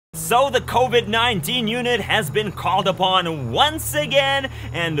So the COVID-19 unit has been called upon once again,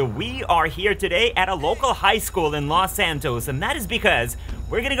 and we are here today at a local high school in Los Santos, and that is because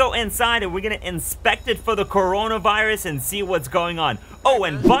we're gonna go inside and we're gonna inspect it for the coronavirus and see what's going on. Oh,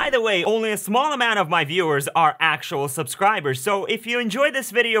 and by the way, only a small amount of my viewers are actual subscribers, so if you enjoyed this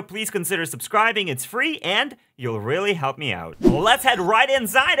video, please consider subscribing. It's free and you'll really help me out. Let's head right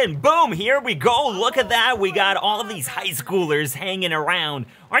inside and boom, here we go. Look at that, we got all of these high schoolers hanging around.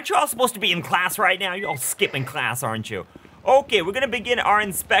 Aren't you all supposed to be in class right now? You're all skipping class, aren't you? Okay, we're gonna begin our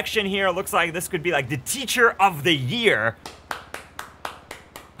inspection here. Looks like this could be like the teacher of the year.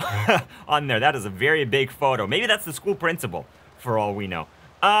 On there, that is a very big photo. Maybe that's the school principal, for all we know.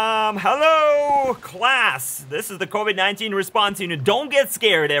 Hello, class. This is the COVID-19 response unit. Don't get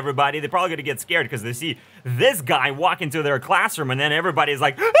scared, everybody. They're probably gonna get scared because they see this guy walk into their classroom and then everybody's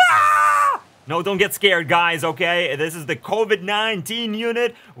like, ah! No, don't get scared, guys, okay? This is the COVID-19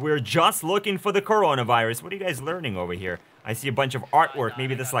 unit. We're just looking for the coronavirus. What are you guys learning over here? I see a bunch of artwork.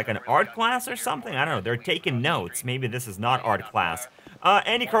 Maybe this is like an art class or something? I don't know. They're taking notes. Maybe this is not art class.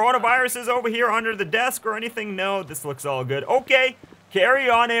 Any coronaviruses over here under the desk or anything? No, this looks all good. Okay, carry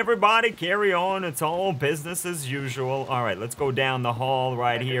on, everybody. Carry on. It's all business as usual. All right, let's go down the hall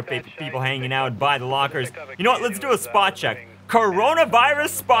right here. People hanging out by the lockers. You know what? Let's do a spot check. Coronavirus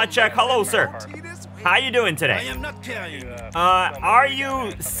spot check. Hello, sir. How you doing today? Are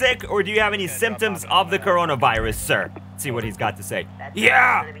you sick or do you have any symptoms of the coronavirus, sir? Let's see what he's got to say.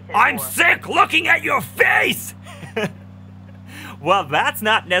 Yeah, I'm sick looking at your face. Well, that's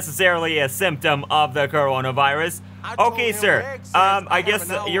not necessarily a symptom of the coronavirus. Okay, sir. I guess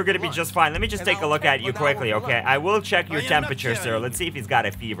you're gonna be just fine. Let me just take a look at you quickly, okay? I will check your temperature, sir. Let's see if he's got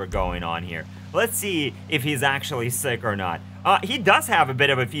a fever going on here. Let's see if he's actually sick or not. He does have a bit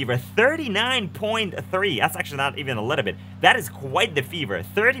of a fever. 39.3. That's actually not even a little bit. That is quite the fever.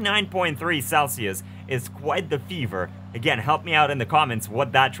 39.3 Celsius is quite the fever. Again, help me out in the comments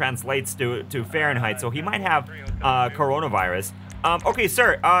what that translates to Fahrenheit. So he might have coronavirus. Okay,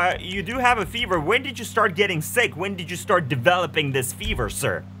 sir, you do have a fever. When did you start getting sick? When did you start developing this fever,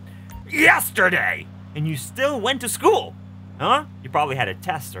 sir? Yesterday! And you still went to school? Huh? You probably had a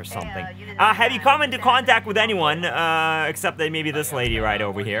test or something. Have you come into contact with anyone, except that maybe this lady right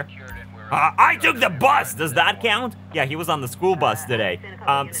over here? I took the bus! Does that count? Yeah, he was on the school bus today.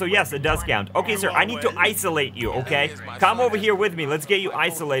 So yes, it does count. Okay, sir, I need to isolate you, okay? Come over here with me. Let's get you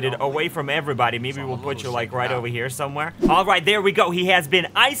isolated away from everybody. Maybe we'll put you, like, right over here somewhere. All right, there we go. He has been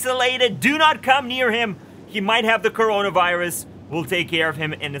isolated. Do not come near him. He might have the coronavirus. We'll take care of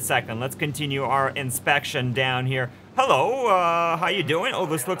him in a second. Let's continue our inspection down here. Hello, how you doing? Oh,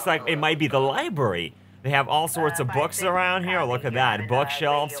 this looks like it might be the library. They have all sorts of books around here. Look at that.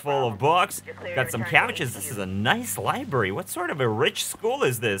 Bookshelves full of books. Got some couches. This is a nice library. What sort of a rich school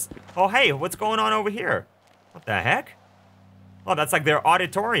is this? Oh, hey, what's going on over here? What the heck? Oh, that's like their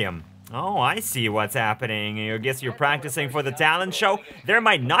auditorium. Oh, I see what's happening. I guess you're practicing for the talent show? There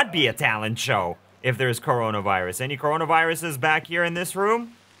might not be a talent show if there's coronavirus. Any coronaviruses back here in this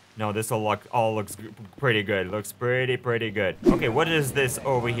room? No, this all looks pretty good. Looks pretty good. Okay, what is this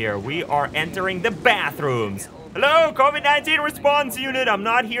over here? We are entering the bathrooms. Hello, COVID-19 response unit. I'm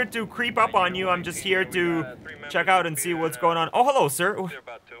not here to creep up on you. I'm just here to check out and see what's going on. Oh, hello, sir.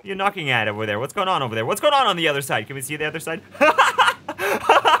 You're knocking at over there. What's going on over there? What's going on the other side? Can we see the other side?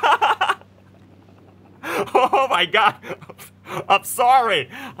 Oh my God. I'm sorry.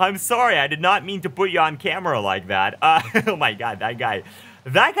 I'm sorry. I did not mean to put you on camera like that. Oh my God, that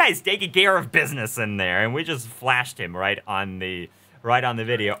guy's taking care of business in there, and we just flashed him right on the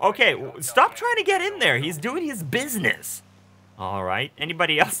video. Okay, stop trying to get in there. He's doing his business. All right.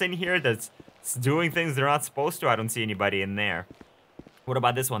 Anybody else in here that's doing things they're not supposed to? I don't see anybody in there. What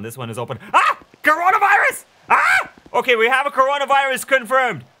about this one? This one is open. Ah! Coronavirus! Ah! Okay, we have a coronavirus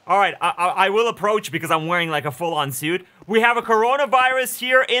confirmed. All right, I will approach because I'm wearing like a full-on suit. We have a coronavirus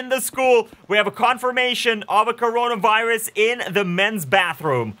here in the school. We have a confirmation of a coronavirus in the men's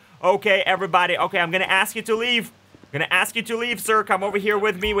bathroom. Okay, everybody. Okay, I'm gonna ask you to leave. I'm gonna ask you to leave, sir. Come over here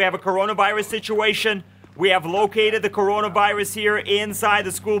with me. We have a coronavirus situation. We have located the coronavirus here inside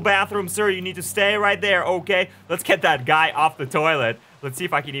the school bathroom, sir. You need to stay right there, okay? Let's get that guy off the toilet. Let's see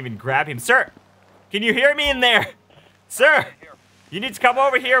if I can even grab him. Sir, can you hear me in there? Sir, you need to come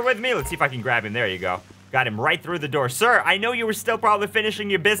over here with me. Let's see if I can grab him. There you go. Got him right through the door. Sir, I know you were still probably finishing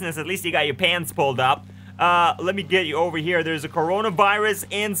your business. At least you got your pants pulled up. Let me get you over here. There's a coronavirus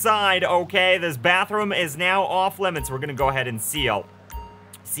inside, okay? This bathroom is now off limits. We're gonna go ahead and seal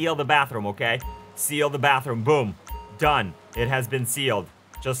the bathroom, okay? Seal the bathroom. Boom. Done. It has been sealed.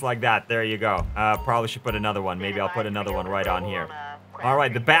 Just like that. There you go. Probably should put another one. Maybe I'll put another one right on here. All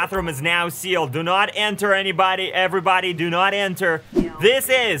right, the bathroom is now sealed. Do not enter, anybody. Everybody, do not enter. This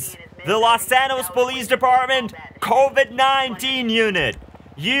is the Los Santos Police Department COVID-19 unit.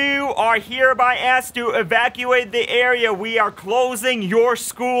 You are hereby asked to evacuate the area. We are closing your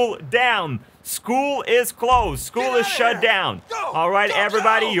school down. School is closed. School is shut down. All right,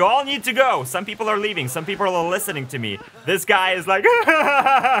 everybody, you all need to go. Some people are leaving. Some people are listening to me. This guy is like,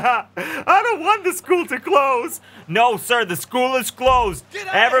 I don't want the school to close. No, sir, the school is closed.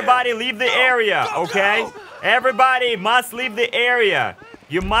 Everybody leave the area, okay? Everybody must leave the area.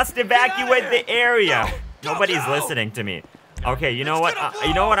 You must evacuate the area. Nobody's listening to me. Okay, you know what?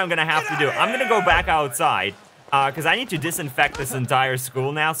 You know what I'm gonna have to do? I'm gonna go back outside. Because I need to disinfect this entire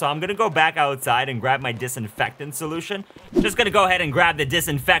school now, so I'm going to go back outside and grab my disinfectant solution. Just going to go ahead and grab the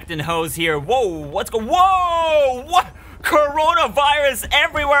disinfectant hose here. Whoa, whoa, what? Coronavirus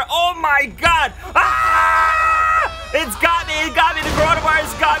everywhere, oh my god! It got me, the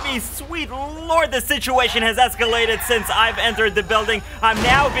coronavirus got me. Sweet lord, the situation has escalated since I've entered the building. I'm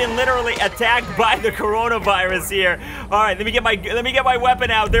now being literally attacked by the coronavirus here. All right, let me get my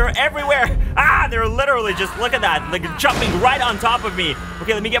weapon out. They're everywhere. They're literally just, look at that, like jumping right on top of me.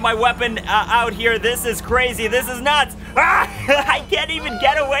 Okay, let me get my weapon out here. This is crazy, this is nuts. I can't even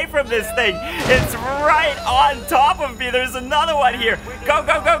get away from this thing. It's right on top of me. There's another one here. Go,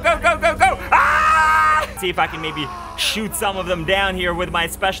 go, go, go, go, go, go. See if I can maybe shoot some of them down here with my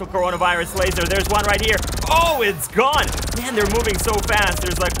special coronavirus laser. There's one right here. Oh, it's gone. Man, they're moving so fast.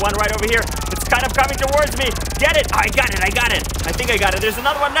 There's like one right over here. It's kind of coming towards me. Get it. I got it. I got it. I think I got it. There's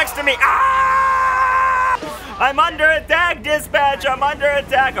another one next to me. I'm under attack, dispatch. I'm under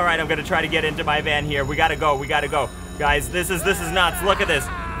attack. All right, I'm going to try to get into my van here. We got to go. We got to go. Guys, this is nuts. Look at this.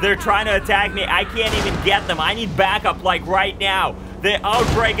 They're trying to attack me. I can't even get them. I need backup like right now. The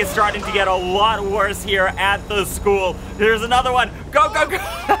outbreak is starting to get a lot worse here at the school. There's another one. Go, go, go.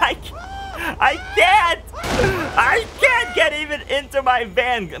 I can't get even into my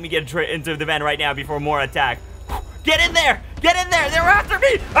van. Let me get into the van right now before more attack. Get in there. Get in there. They're after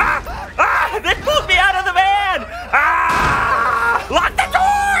me. They pulled me out of the van. Lock the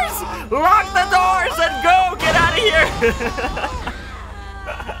doors. Lock the doors and go. Get out of here.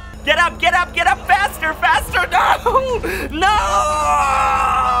 Get up, get up, get up, faster, faster, no! No!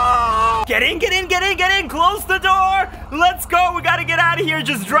 Get in, get in, get in, get in, close the door! Let's go, we gotta get out of here,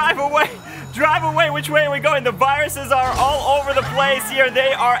 just drive away. Drive away, which way are we going? The viruses are all over the place here,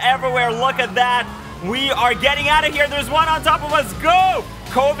 they are everywhere, look at that. We are getting out of here, there's one on top of us, go!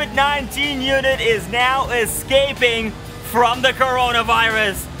 COVID-19 unit is now escaping from the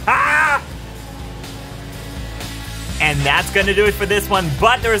coronavirus. And that's gonna do it for this one,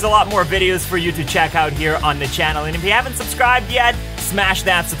 but there's a lot more videos for you to check out here on the channel. And if you haven't subscribed yet, smash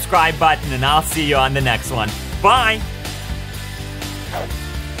that subscribe button and I'll see you on the next one. Bye!